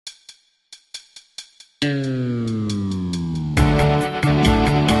Hey,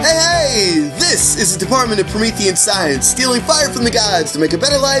 this is the Department of Promethean Science, stealing fire from the gods to make a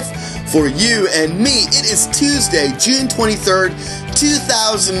better life for you and me. It is Tuesday, June 23rd,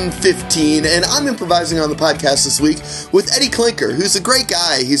 2015, and I'm improvising on the podcast this week with Eddie Klinker, who's a great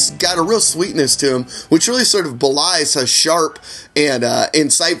guy. He's got a real sweetness to him, which really sort of belies how sharp and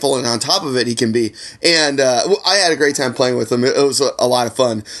insightful and on top of it he can be. And I had a great time playing with him. It was a lot of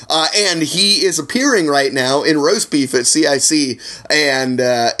fun. And he is appearing right now in Roast Beef at CIC. And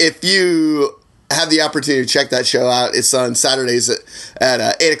if you have the opportunity to check that show out, it's on Saturdays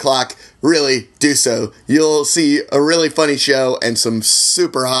at 8 o'clock. Really do so. You'll see a really funny show and some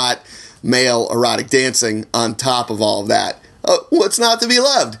super hot male erotic dancing on top of all of that. What's not to be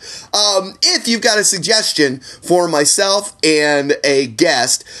loved? If you've got a suggestion for myself and a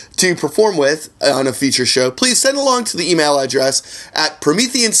guest to perform with on a feature show, please send along to the email address at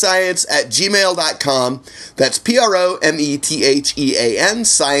prometheanscience@gmail.com. That's PROMETHEAN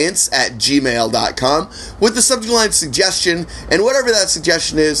science@gmail.com with the subject line suggestion and whatever that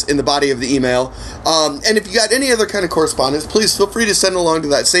suggestion is in the body of the email. And if you got any other kind of correspondence, please feel free to send along to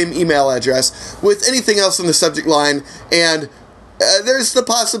that same email address with anything else in the subject line. And there's the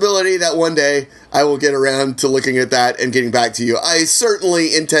possibility that one day I will get around to looking at that and getting back to you. I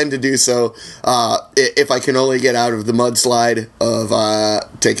certainly intend to do so if I can only get out of the mudslide of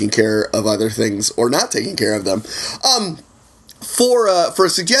taking care of other things or not taking care of them. For a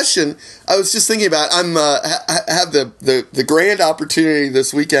suggestion, I was just thinking about I have the grand opportunity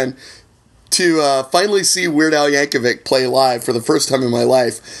this weekend to finally see Weird Al Yankovic play live for the first time in my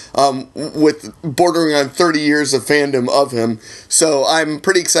life, with bordering on 30 years of fandom of him. So I'm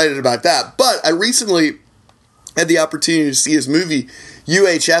pretty excited about that. But I recently had the opportunity to see his movie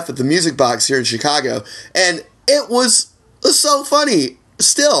UHF at the Music Box here in Chicago, and it was so funny.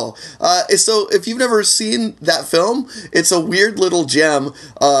 Still, so if you've never seen that film, it's a weird little gem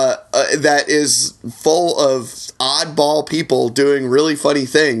that is full of oddball people doing really funny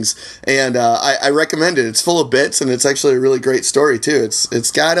things, and I recommend it. It's full of bits, and it's actually a really great story too.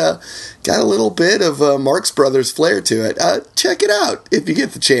 It's got a little bit of Marx Brothers flair to it. Check it out if you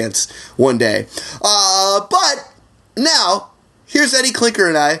get the chance one day. But now here's Eddie Klinker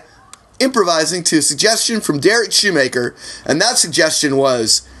and I improvising to a suggestion from Derek Shoemaker, and that suggestion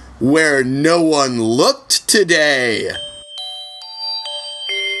was Where No One Looked Today.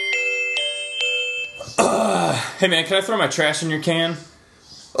 Hey man, can I throw my trash in your can?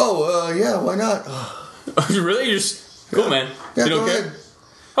 Yeah, why not? Really? You're just cool, man. Yeah, you don't go care? ahead.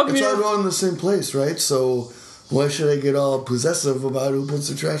 How come It's you all don't? going in the same place, right? So why should I get all possessive about who puts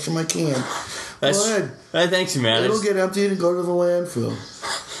the trash in my can? Go ahead. Thanks, man. It'll get emptied and go to the landfill.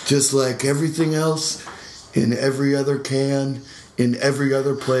 Just like everything else in every other can, in every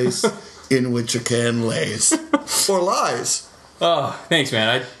other place in which a can lays. Or lies. Oh, thanks,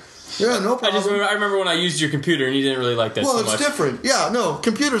 man. Yeah, no problem. I remember when I used your computer and you didn't really like that so much. Well, it's different. Yeah, no,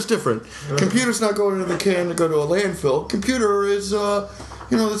 computer's different. Computer's not going into the can to go to a landfill. Computer is,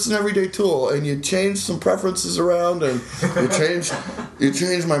 it's an everyday tool, and you change some preferences around, and you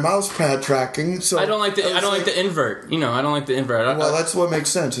change my mouse pad tracking. So I don't like the invert. I don't like the invert. Well, that's what makes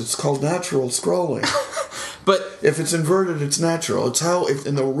sense. It's called natural scrolling. But if it's inverted, it's natural. It's how, if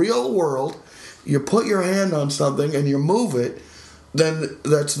in the real world, you put your hand on something and you move it, then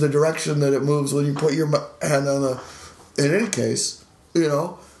that's the direction that it moves when you put your hand on the... In any case,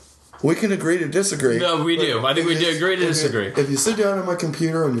 we can agree to disagree. No, we do. I think we do agree to disagree. If you sit down on my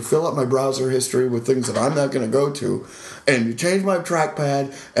computer and you fill up my browser history with things that I'm not going to go to, and you change my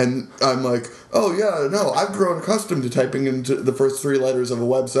trackpad, and I'm like, oh yeah, no, I've grown accustomed to typing into the first three letters of a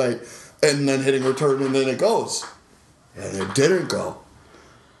website and then hitting return, and then it goes. And it didn't go.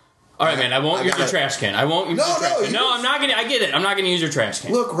 All right, man, I won't use your trash can. I won't use your trash can. No, I'm not going to... I get it. I'm not going to use your trash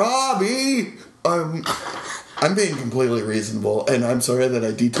can. Look, Robbie, I'm being completely reasonable, and I'm sorry that I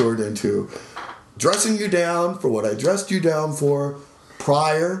detoured into dressing you down for what I dressed you down for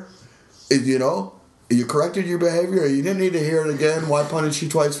prior. You corrected your behavior, or you didn't need to hear it again. Why punish you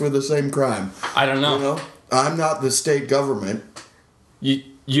twice for the same crime? I don't know. I'm not the state government. You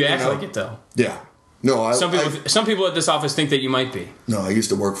act like it, though. Yeah. No, some people at this office think that you might be. No, I used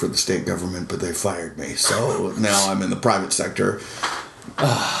to work for the state government, but they fired me. So now I'm in the private sector.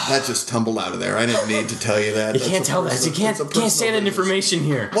 That just tumbled out of there. I didn't need to tell you that. You can't tell that. You can't say that information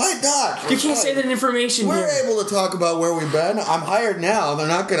here. Why not? You can't say that information here. We're able to talk about where we've been. I'm hired now. They're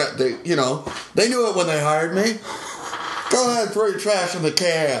not going to... They knew it when they hired me. Go ahead and throw your trash in the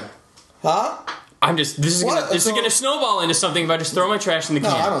can. Huh? This is going to snowball into something if I just throw my trash in the can.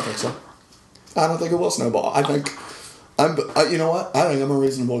 No, I don't think so. I don't think it will snowball. I think you know what? I think I'm a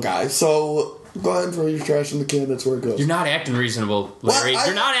reasonable guy. So Go ahead and throw your trash in the can. That's where it goes. You're not acting reasonable, Larry.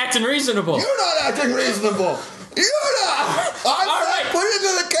 You're not acting reasonable. You're not acting reasonable. You're not. I put it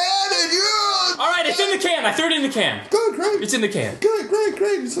in the can and you... All right, it's in the can. I threw it in the can. Good, great. It's in the can. Good,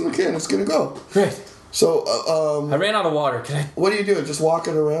 great. It's in the can. It's going to go. Great. So, I ran out of water. What are you doing? Just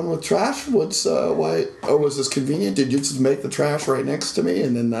walking around with trash? What's, why... Oh, was this convenient? Did you just make the trash right next to me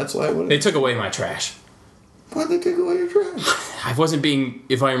and then that's why I went... They took away my trash. Why'd they take away your trash? I wasn't being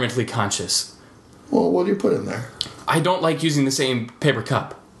environmentally conscious. Well, what do you put in there? I don't like using the same paper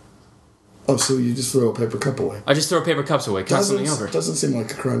cup. Oh, so you just throw a paper cup away? I just throw paper cups away constantly over. Doesn't seem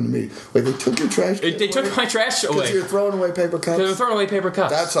like a crime to me. Wait, they took your trash can They took my trash away. Because you're throwing away paper cups? They were throwing away paper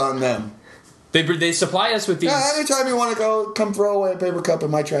cups. That's on them. They supply us with these... Yeah, anytime you want to come throw away a paper cup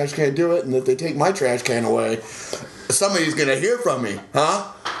in my trash can, do it. And if they take my trash can away, somebody's going to hear from me,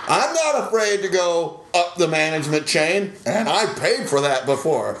 huh? I'm not afraid to go up the management chain, and I paid for that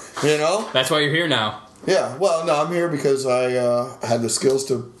before, you know? That's why you're here now. Yeah, well, no, I'm here because I had the skills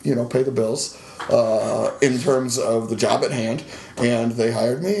to, pay the bills in terms of the job at hand, and they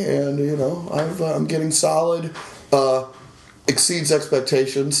hired me, and, I'm getting solid, exceeds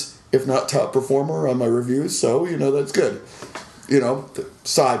expectations, if not top performer on my reviews, so, that's good.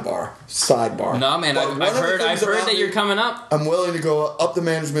 Sidebar. No, man, I've heard that you're coming up. I'm willing to go up the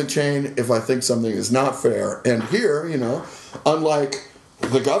management chain if I think something is not fair. And here, unlike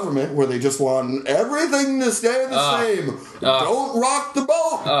the government where they just want everything to stay the same. Don't rock the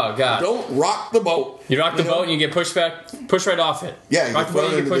boat. Oh, God. Don't rock the boat. You rock the boat and you get pushed right off it. Yeah, you rock get the boat thrown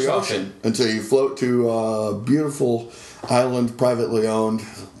and you into get pushed the off ocean it. until you float to a beautiful island, privately owned,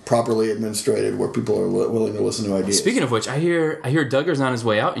 properly administrated, where people are willing to listen to ideas. Speaking of which, I hear Duggar's on his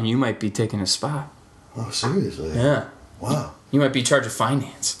way out, and you might be taking his spot. Oh, seriously? Yeah. Wow. You might be in charge of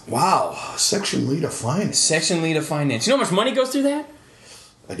finance. Wow. Section lead of finance. Section lead of finance. You know how much money goes through that?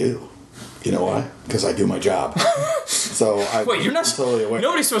 I do. You know why? Because I do my job. Wait, you're not totally aware.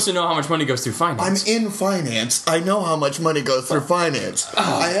 Nobody's supposed to know how much money goes through finance. I'm in finance. I know how much money goes through finance.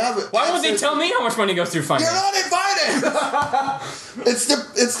 I have it. Why won't they tell me how much money goes through finance? You're not in finance.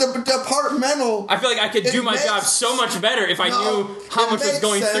 it's the departmental. I feel like I could do my job so much better if I knew how much was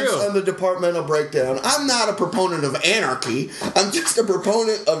going through. On the departmental breakdown, I'm not a proponent of anarchy. I'm just a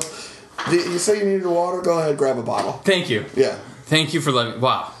proponent of. You say you needed water? Go ahead, grab a bottle. Thank you. Yeah. Thank you for letting.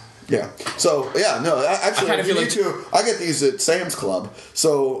 Wow. Yeah. So, yeah, no, actually, I get these at Sam's Club.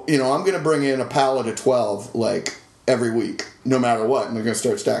 So, I'm going to bring in a pallet of 12, every week, no matter what. And they're going to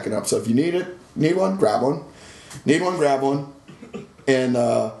start stacking up. So if you need one, grab one. Need one, grab one. And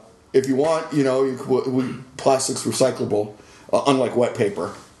if you want, plastic's recyclable, unlike wet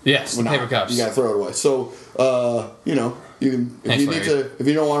paper. Yes, paper cups. You got to throw it away. So, you can if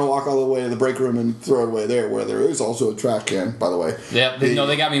you don't want to walk all the way to the break room and throw it away there, where there is also a trash can, by the way. Yeah, they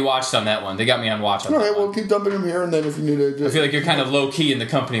got me watched on that one. They got me on watch on that one. All right, well, keep dumping them here, and then if you need to... I feel like you're kind of low-key in the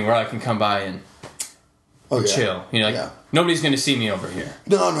company where I can come by and chill. Nobody's going to see me over here.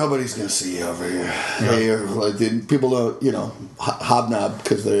 No, nobody's going to see you over here. Yeah. People don't, hobnob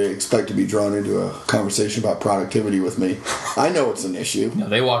because they expect to be drawn into a conversation about productivity with me. I know it's an issue. No,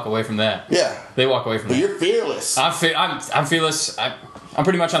 they walk away from that. Yeah. They walk away from that. But you're fearless. I'm fearless. I'm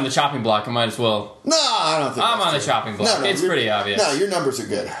pretty much on the chopping block. I might as well. No, I don't think I'm on the chopping block. It's pretty obvious. No, your numbers are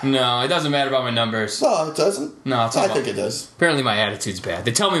good. No, it doesn't matter about my numbers. No, it doesn't. No, I think it does. Apparently my attitude's bad.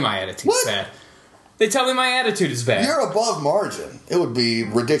 They tell me my attitude's bad. They tell me my attitude is bad. You're above margin. It would be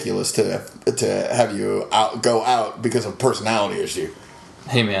ridiculous to have you go out because of personality issue.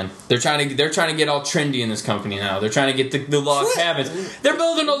 Hey man, they're trying to get all trendy in this company now. They're trying to get the log cabins. They're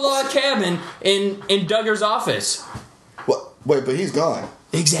building a log cabin in Duggar's office. What? Wait, but he's gone.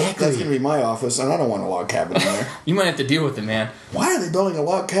 Exactly. That's going to be my office, and I don't want a log cabin in there. You might have to deal with it, man. Why are they building a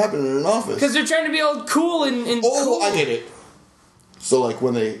log cabin in an office? Because they're trying to be all cool and cool. I get it. So,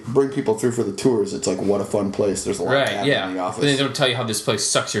 when they bring people through for the tours, it's what a fun place. There's a log cabin in the office. But they don't tell you how this place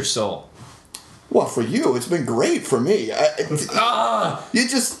sucks your soul. Well, for you, it's been great. For me, you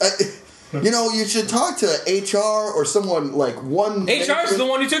just... you should talk to HR or someone one... HR is the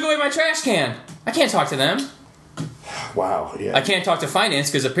one who took away my trash can. I can't talk to them. Wow, yeah. I can't talk to finance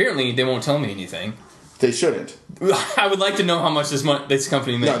because apparently they won't tell me anything. They shouldn't. I would like to know how much this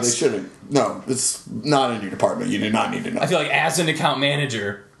company makes. No, they shouldn't. No, it's not in your department. You do not need to know. I feel like as an account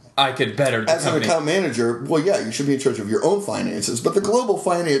manager, I could better the As company. an account manager, well, yeah, you should be in charge of your own finances. But the global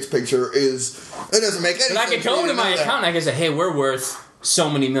finance picture is... It doesn't make any sense. But I could go to my account and I could say, hey, we're worth so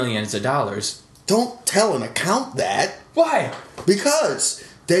many millions of dollars. Don't tell an account that. Why? Because...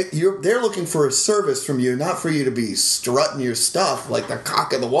 They're looking for a service from you, not for you to be strutting your stuff like the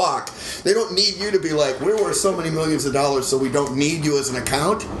cock of the walk. They don't need you to be like, we're worth so many millions of dollars, so we don't need you as an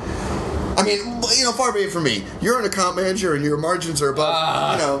account. I mean, far be it from me. You're an account manager and your margins are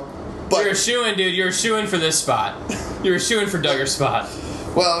above, But you're a shoo-in, dude. You're a shoo-in for this spot. You're a shoo-in for Duggar's spot.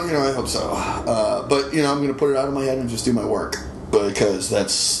 Well, I hope so. But, I'm going to put it out of my head and just do my work. Because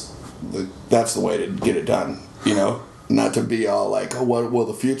that's the way to get it done, Not to be all like, oh, what will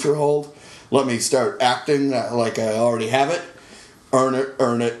the future hold? Let me start acting like I already have it. Earn it,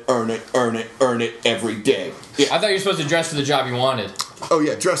 earn it, earn it, earn it, earn it every day. Yeah. I thought you were supposed to dress for the job you wanted. Oh,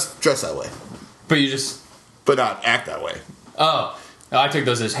 yeah, dress that way. But not act that way. Oh, I took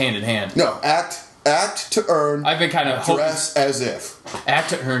those as hand in hand. No, act to earn. I've been kind of dress as if. Act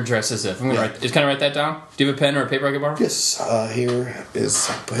to earn, dress as if. I'm gonna write that down. Do you have a pen or a paper I can borrow? Yes, here is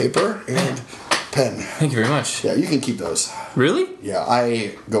paper and pen. Thank you very much. Yeah, you can keep those. Really? Yeah,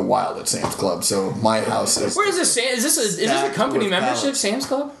 I go wild at Sam's Club, so my house is. Where is this? Is this a company membership, Sam's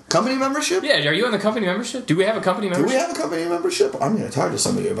Club? Company membership? Yeah, are you on the company membership? Do we have a company membership? Do we have a company membership? I'm going to talk to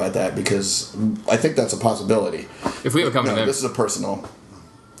somebody about that because I think that's a possibility. If we have a company membership. This is a personal.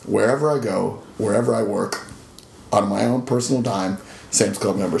 Wherever I go, wherever I work, on my own personal dime, Sam's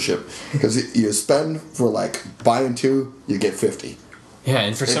Club membership. Because you spend for buying 2, you get 50. Yeah,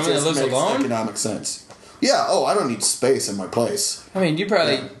 and for someone that lives alone? It economic sense. Yeah, I don't need space in my place. I mean, you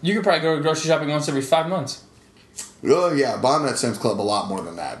could probably go grocery shopping once every 5 months. Oh, yeah, but I'm at Sam's Club a lot more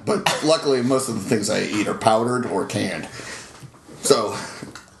than that. But luckily, most of the things I eat are powdered or canned. So,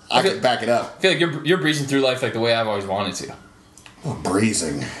 I can back it up. I feel like you're breezing through life like the way I've always wanted to. Well,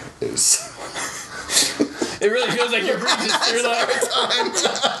 breezing is... It really feels like you're breezing through life.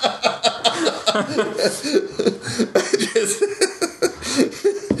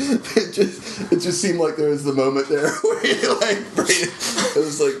 It just seemed like there was the moment there where you it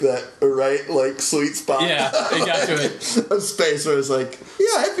was like that right sweet spot. Yeah, it got to it. A space where it's like,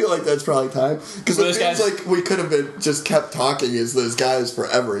 yeah, I feel like that's probably time because it feels like we could have been just kept talking as those guys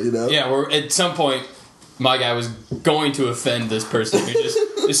forever, Yeah, at some point my guy was going to offend this person who just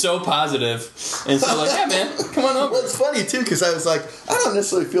is so positive and so yeah, man, come on over. Well, it's funny too because I was like, I don't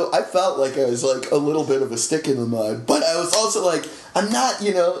necessarily I felt like I was a little bit of a stick in the mud, but I was also like, I'm not,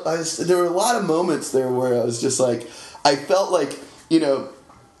 there were a lot of moments there where I was just like, I felt like,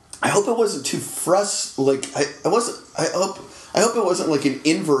 I hope it wasn't too I hope it wasn't like an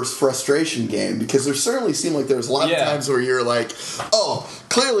inverse frustration game because there certainly seemed like there was a lot of times where you're like, oh,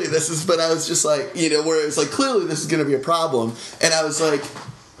 clearly this is, but I was just like, where it's like, clearly this is going to be a problem. And I was like,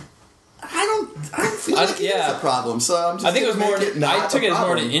 I don't feel like it's a problem. So I'm just I think it was more, I took it as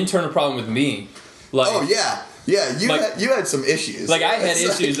more an internal problem with me. Oh, yeah. Yeah, you had some issues. I had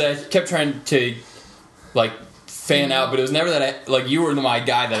issues that I kept trying to, fan out, but it was never that you were my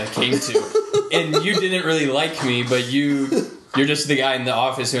guy that I came to. And you didn't really like me, but you're just the guy in the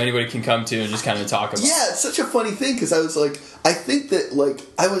office who anybody can come to and just kind of talk about. Yeah, it's such a funny thing because I was like, I think that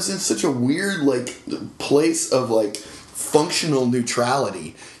I was in such a weird place of functional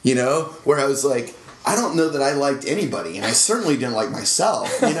neutrality, where I was like, I don't know that I liked anybody, and I certainly didn't like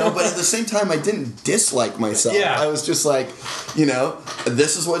myself, but at the same time, I didn't dislike myself. Yeah. I was just like,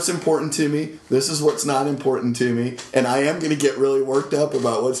 this is what's important to me, this is what's not important to me, and I am going to get really worked up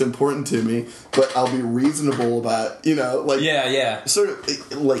about what's important to me, but I'll be reasonable about, sort of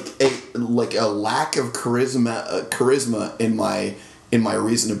a lack of charisma in my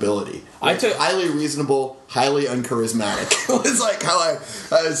reasonability. I took highly reasonable, highly uncharismatic. It was how I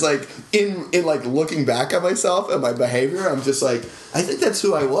was in looking back at myself and my behavior. I'm just I think that's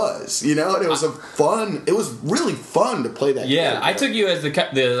who I was, and it was it was really fun to play that game. Yeah, I took you as the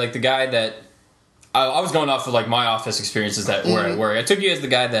guy that I was going off of my office experiences where I work. I took you as the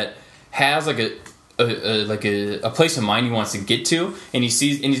guy that has a place of mind he wants to get to, and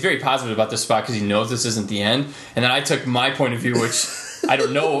he's very positive about this spot because he knows this isn't the end. And then I took my point of view, which I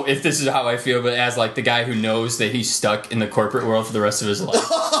don't know if this is how I feel, but as the guy who knows that he's stuck in the corporate world for the rest of his life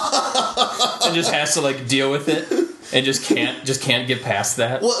and just has to deal with it and just can't get past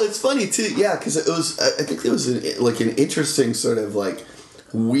that. Well, it's funny too, yeah, because I think it was an interesting sort of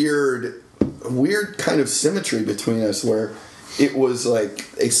weird kind of symmetry between us where it was a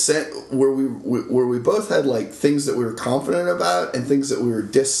set where we both had things that we were confident about and things that we were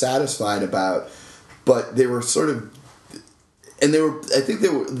dissatisfied about, but they were sort of, and I think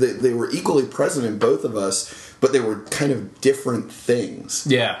they were equally present in both of us, but they were kind of different things.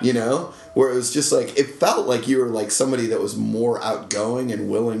 Yeah, where it was just it felt like you were somebody that was more outgoing and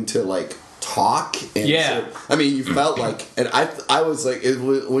willing to talk. And Yeah. so, I mean, you felt like, and I was like,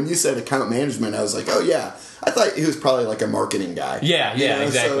 when you said account management, I was like, oh yeah. I thought he was probably like a marketing guy. Yeah, you know?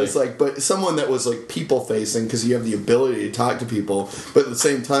 exactly. So it's like, but someone that was like people facing, because you have the ability to talk to people, but at the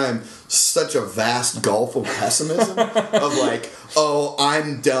same time, such a vast gulf of pessimism of like, oh,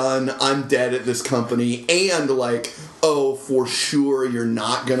 I'm done, I'm dead at this company, and like, oh, for sure you're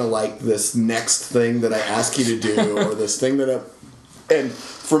not gonna like this next thing that I ask you to do, or this thing that and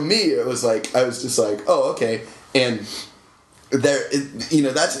for me, it was like, I was just like, oh, okay, and there,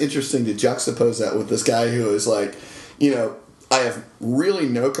 that's interesting to juxtapose that with this guy who is like, I have really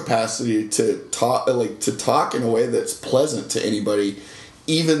no capacity to talk in a way that's pleasant to anybody,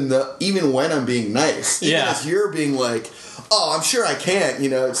 even when I'm being nice. Even as you're being like, oh, I'm sure I can't.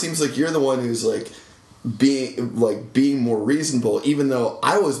 It seems like you're the one who's like being more reasonable, even though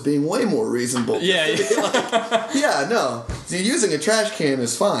I was being way more reasonable. No. So using a trash can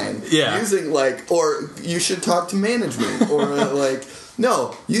is fine. Yeah. Using or you should talk to management, or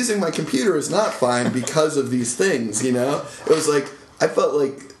no, using my computer is not fine because of these things. It was like I felt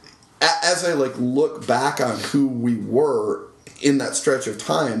like as I look back on who we were in that stretch of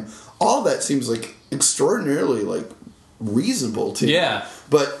time, all that seems like extraordinarily reasonable to me.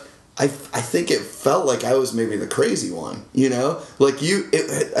 But I think it felt like I was maybe the crazy one,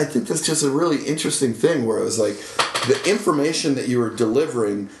 I think that's just a really interesting thing where it was like the information that you were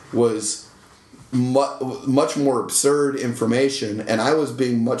delivering was much more absurd information, and I was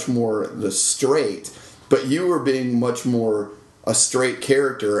being much more the straight, but you were being much more a straight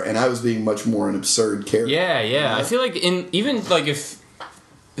character, and I was being much more an absurd character. Yeah. I feel like if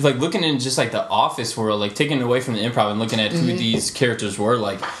looking in just the office world, taking it away from the improv and looking at who these characters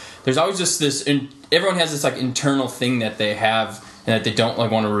were, there's always just this, everyone has this internal thing that they have and that they don't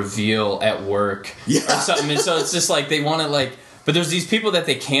want to reveal at work or something, and so it's just they want to but there's these people that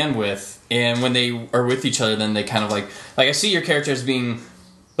they can with, and when they are with each other, then they kind of I see your character as being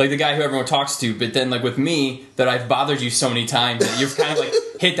the guy who everyone talks to, but then with me, that I've bothered you so many times that you've kind of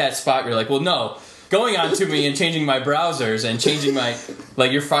hit that spot where you're well, no, going on to me and changing my browsers and changing my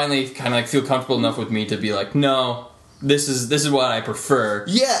you're finally kind of feel comfortable enough with me to be no, this is what I prefer.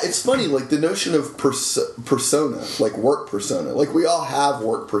 Yeah, it's funny, the notion of persona, work persona. We all have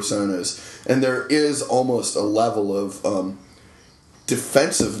work personas, and there is almost a level of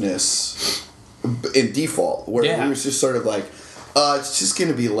defensiveness in default, where it was just sort of it's just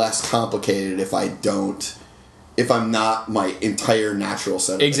going to be less complicated if I'm not my entire natural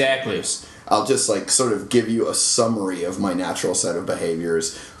set of behaviors. I'll just sort of give you a summary of my natural set of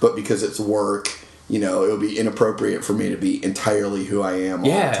behaviors, but because it's work, it'll be inappropriate for me to be entirely who I am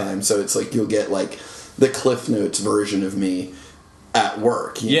all the time. So it's you'll get the Cliff Notes version of me at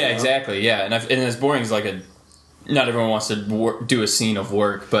work. You know? Exactly. Yeah, and as boring as not everyone wants to do a scene of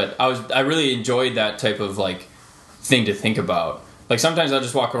work, but I really enjoyed that type of thing to think about. Sometimes I'll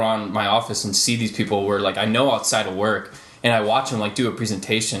just walk around my office and see these people where I know outside of work, and I watch them do a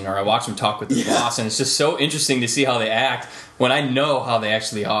presentation, or I watch them talk with the boss, and it's just so interesting to see how they act when I know how they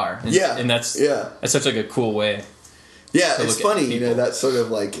actually are. And that's such a cool way. Yeah, it's funny, that's sort of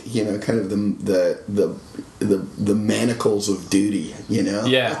kind of the manacles of duty,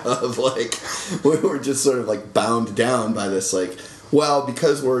 of we're just sort of bound down by this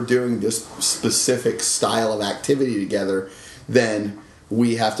because we're doing this specific style of activity together, then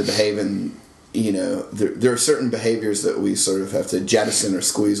we have to behave in, there are certain behaviors that we sort of have to jettison or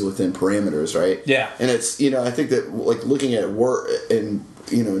squeeze within parameters, right? Yeah. And it's, I think that looking at work and,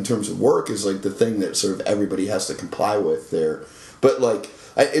 in terms of work is the thing that sort of everybody has to comply with there. But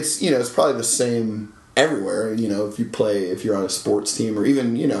it's, it's probably the same everywhere. If you're on a sports team, or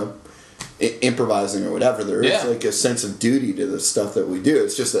even, improvising or whatever, there is a sense of duty to the stuff that we do.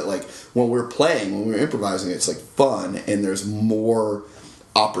 It's just that when we're improvising, it's fun, and there's more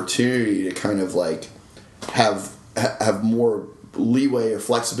opportunity to kind of have more leeway or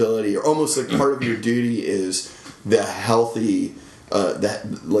flexibility, or almost part of your duty is the healthy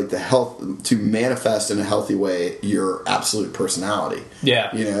the health to manifest in a healthy way your absolute personality.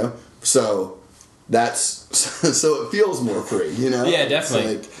 So that's so it feels more free, Yeah,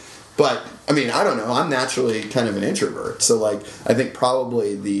 definitely. But I mean, I don't know. I'm naturally kind of an introvert, so I think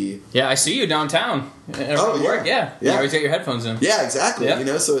probably the I see you downtown. Work, yeah. You always got your headphones in. Yeah, exactly.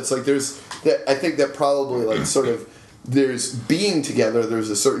 Yeah. So it's there's that. I think that probably sort of there's being together. There's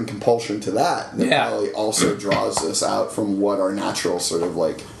a certain compulsion to that probably also draws us out from what our natural sort of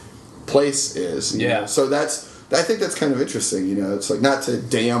place is. You know? So I think that's kind of interesting. It's not to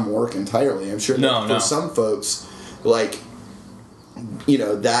damn work entirely. I'm sure for some folks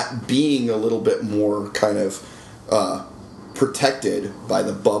that being a little bit more kind of protected by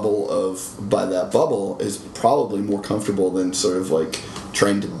that bubble is probably more comfortable than sort of like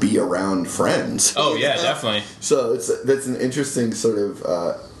trying to be around friends. Oh yeah, definitely. So that's an interesting sort of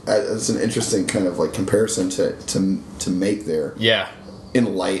it's an interesting kind of like comparison to make there. Yeah.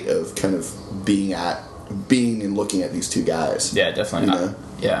 In light of kind of being and looking at these two guys. Yeah, definitely.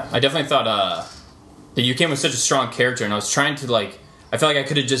 You know? I definitely thought that you came with such a strong character, and I was trying to like. I felt like I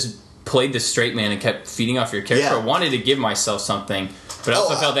could have just played the straight man and kept feeding off your character. Yeah. I wanted to give myself something, but I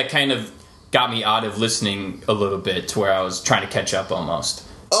also felt that kind of got me out of listening a little bit to where I was trying to catch up almost.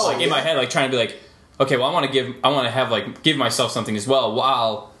 In my head, like trying to be like, okay, well, I want to give myself something as well,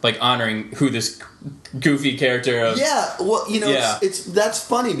 while like honoring who this goofy character of. Yeah, well, that's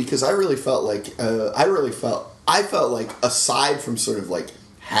funny because I really felt like I felt like aside from sort of like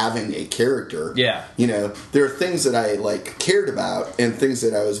having a character, there are things that I like cared about and things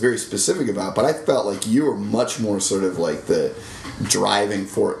that I was very specific about, but I felt like you were much more sort of like the driving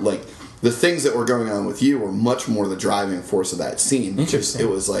for like the things that were going on with you were much more the driving force of that scene. Interesting. It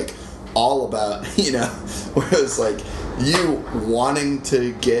was like all about, where it was like you wanting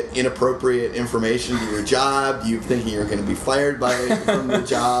to get inappropriate information to your job, you thinking you're going to be fired from the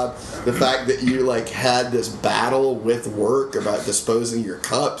job, the fact that you like had this battle with work about disposing your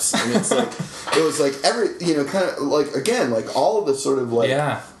cups, and it's like it was like every kind of like again like all of the sort of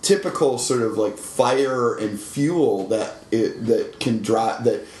like typical sort of like fire and fuel that can drive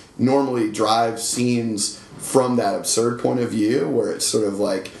that normally drives scenes from that absurd point of view, where it's sort of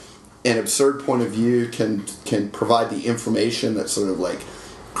like an absurd point of view can provide the information that sort of like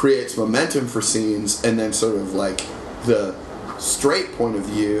creates momentum for scenes, and then sort of like the straight point of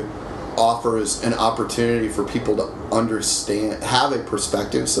view offers an opportunity for people to understand, have a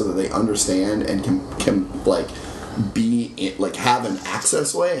perspective so that they understand and can like be like have an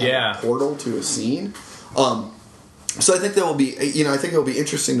access way, have a portal to a scene. So I think that will be, I think it'll be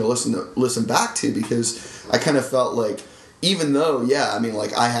interesting to listen back to, because I kind of felt like, even though, I mean,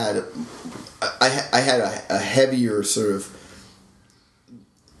 like I had a heavier sort of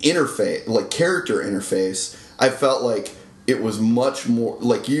interface, like character interface, I felt like it was much more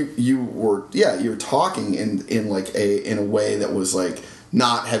like you were talking in like in a way that was like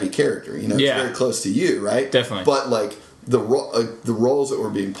not heavy character, it's very close to you, right? Definitely. But like the roles that were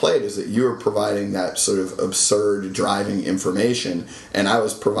being played is that you were providing that sort of absurd driving information, and I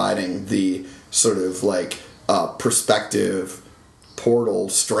was providing the sort of like perspective portal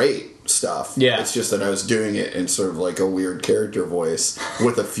straight stuff. Yeah, it's just that I was doing it in sort of like a weird character voice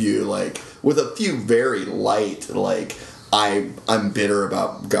with a few very light like I'm bitter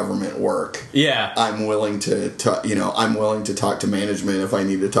about government work. Yeah, I'm willing to talk to management if I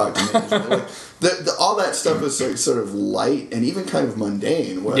need to talk to management. Like all that stuff is sort of light and even kind of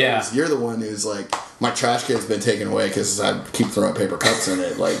mundane. Whereas you're the one who's like, my trash can's been taken away because I keep throwing paper cups in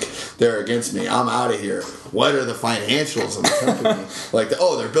it. Like, they're against me. I'm out of here. What are the financials of the company? Like,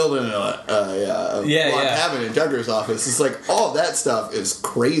 they're building a log cabin in Duggar's office. It's like all that stuff is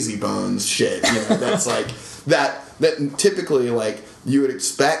crazy bones shit. That's like that typically like you would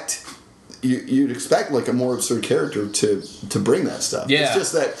expect. You'd expect like a more absurd character to bring that stuff. Yeah. It's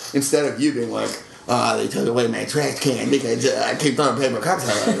just that instead of you being like, they took away my trash can because I keep throwing paper cups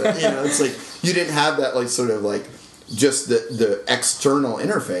out of it. It's like you didn't have that like sort of like just the external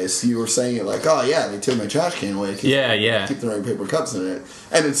interface. You were saying it like, they took my trash can away because I keep throwing paper cups in it.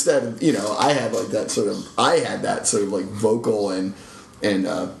 And instead of I had that sort of like vocal and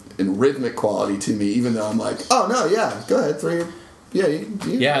rhythmic quality to me, even though I'm like, go ahead, throw your. I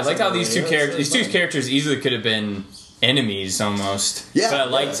liked how these two characters easily could have been enemies almost. Yeah,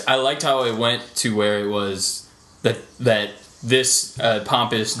 but I liked how it went to where it was that this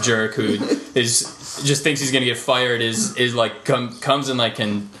pompous jerk who just thinks he's gonna get fired is like comes and like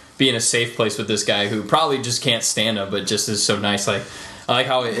can be in a safe place with this guy who probably just can't stand him, but just is so nice. Like I like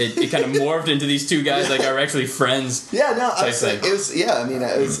how it kind of morphed into these two guys like are actually friends. Yeah, no, I was like,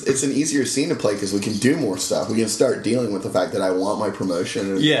 it's an easier scene to play because we can do more stuff. We can start dealing with the fact that I want my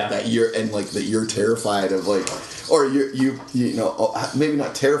promotion, and that you're terrified of like, or you maybe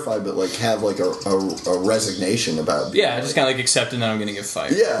not terrified, but like have like a resignation about. I just kind of like accepting that I'm going to get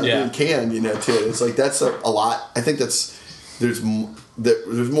fired. You can too. It's like that's a lot. I think there's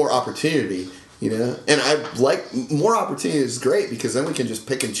more opportunity. And I like more opportunity is great because then we can just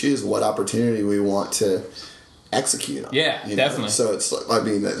pick and choose what opportunity we want to execute on. Yeah, definitely. So it's, I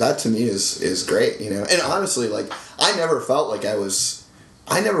mean, that to me is great, And honestly, like, I never felt like I would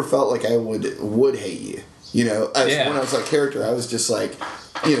hate you, When I was like character, I was just like,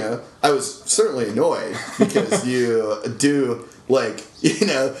 I was certainly annoyed because you do, like,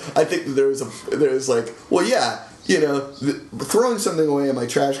 I think there was like, well, yeah, throwing something away in my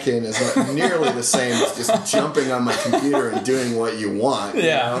trash can is not nearly the same as just jumping on my computer and doing what you want.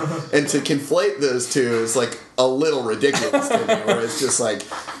 Yeah. And to conflate those two is like a little ridiculous to me, where it's just like,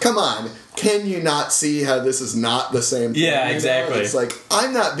 come on, can you not see how this is not the same thing? Yeah, exactly. It's like,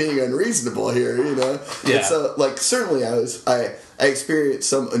 I'm not being unreasonable here, Yeah. And so, like, certainly I experienced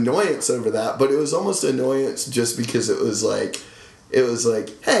some annoyance over that, but it was almost annoyance just because it was like,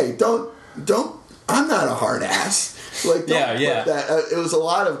 hey, don't, I'm not a hard ass. Like, don't put that. It was a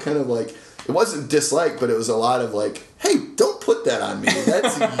lot of kind of like, it wasn't dislike, but it was a lot of like, hey, don't put that on me.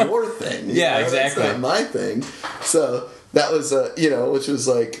 That's your thing. Yeah, exactly. That's not my thing. So that was,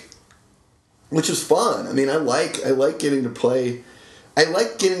 which was fun. I mean, I like getting to play. I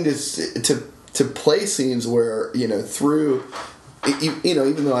like getting to play scenes where, through,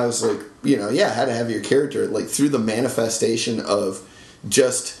 even though I was like, had to have your character, like through the manifestation of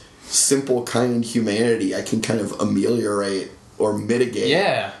just simple, kind humanity, I can kind of ameliorate or mitigate,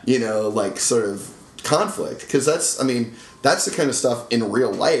 like sort of conflict. Because that's the kind of stuff in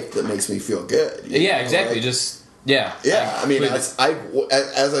real life that makes me feel good. Yeah, exactly. Like, just, I mean, as I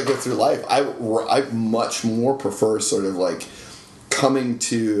go through life, I much more prefer sort of like coming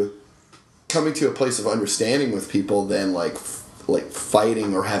to a place of understanding with people than like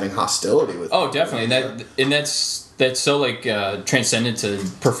fighting or having hostility with people. Oh, definitely. That's so like transcendent to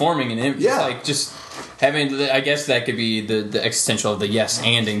performing and like just having. I guess that could be the existential of the yes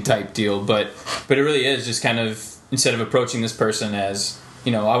anding type deal, but it really is just kind of, instead of approaching this person as,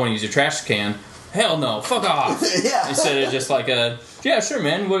 I want to use your trash can. Hell no, fuck off. Instead of just like yeah, sure,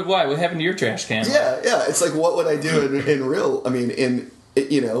 man. Why? What happened to your trash can? Yeah. It's like, what would I do in real? I mean,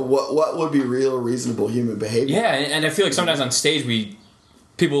 what would be real, reasonable human behavior? Yeah, and I feel like sometimes on stage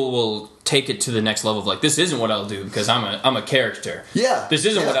people will take it to the next level of like, this isn't what I'll do because I'm a character. Yeah. This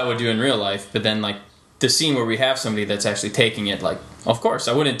isn't what I would do in real life. But then like the scene where we have somebody that's actually taking it like, of course,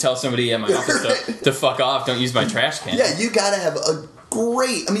 I wouldn't tell somebody at my office to fuck off, don't use my trash can. Yeah, you gotta have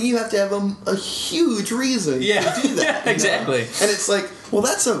you have to have a huge reason to do that. Yeah, exactly. And it's like, well,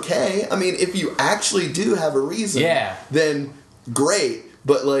 that's okay. I mean, if you actually do have a reason, then great.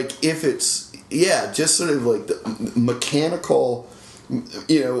 But like, if it's, just sort of like the mechanical,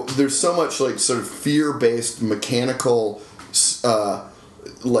 there's so much like sort of fear-based mechanical,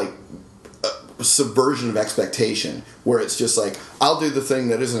 subversion of expectation, where it's just like, I'll do the thing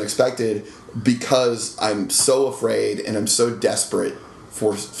that isn't expected because I'm so afraid and I'm so desperate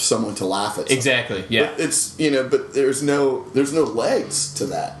for someone to laugh at something. Exactly, yeah. But it's, but there's no legs to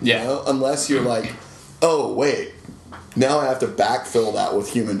that, unless you're like, oh, wait, now I have to backfill that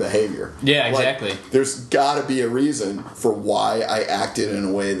with human behavior. Yeah, exactly. Like, there's got to be a reason for why I acted in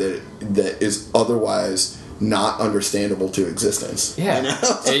a way that is otherwise not understandable to existence. Yeah,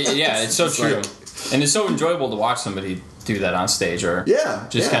 it's so true. Like, and it's so enjoyable to watch somebody do that on stage, or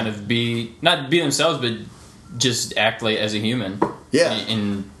kind of not be themselves, but just act like as a human. Yeah,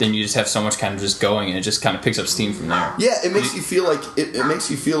 and then you just have so much kind of just going, and it just kind of picks up steam from there. Yeah, it makes you feel like it makes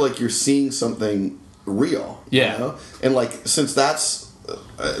you feel like you're seeing something real. Yeah, and like, since that's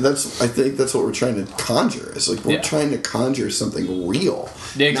I think that's what we're trying to conjure. It's like we're trying to conjure something real.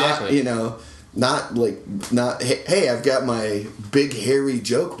 Yeah, exactly. Not hey, I've got my big hairy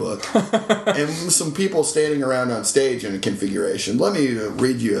joke book and some people standing around on stage in a configuration. Let me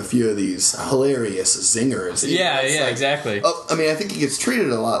read you a few of these hilarious zingers. Exactly. I mean, I think it gets treated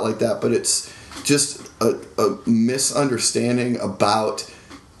a lot like that, but it's just a misunderstanding about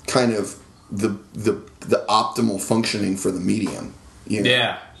kind of the optimal functioning for the medium.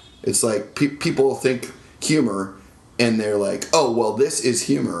 Yeah. It's like people think humor, and they're like, oh, well, this is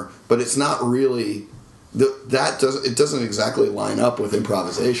humor, but it's not really. It doesn't exactly line up with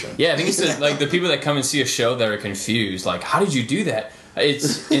improvisation. Yeah, I think it's like the people that come and see a show that are confused, like, how did you do that?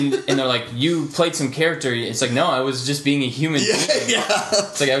 And they're like, you played some character. It's like, no, I was just being a human being. Yeah.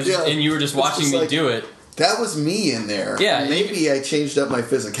 It's like I was and you were just watching me do it. That was me in there. Yeah, maybe I changed up my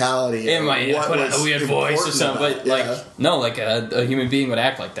phicality. It might put a weird voice or something, but no, like a human being would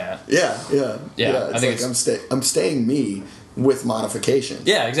act like that. Yeah. I think I'm staying me with modification.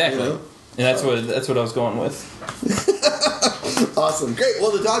 Yeah, exactly. And that's what I was going with. Awesome, great.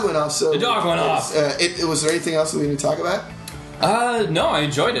 Well, the dog went off. So the dog went off. Was there anything else that we need to talk about? No, I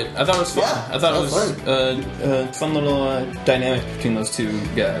enjoyed it. I thought it was fun. Yeah, I thought it was a fun little dynamic between those two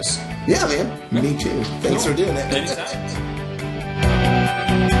guys. Yeah, man. Me too. Thanks for doing it. Anytime.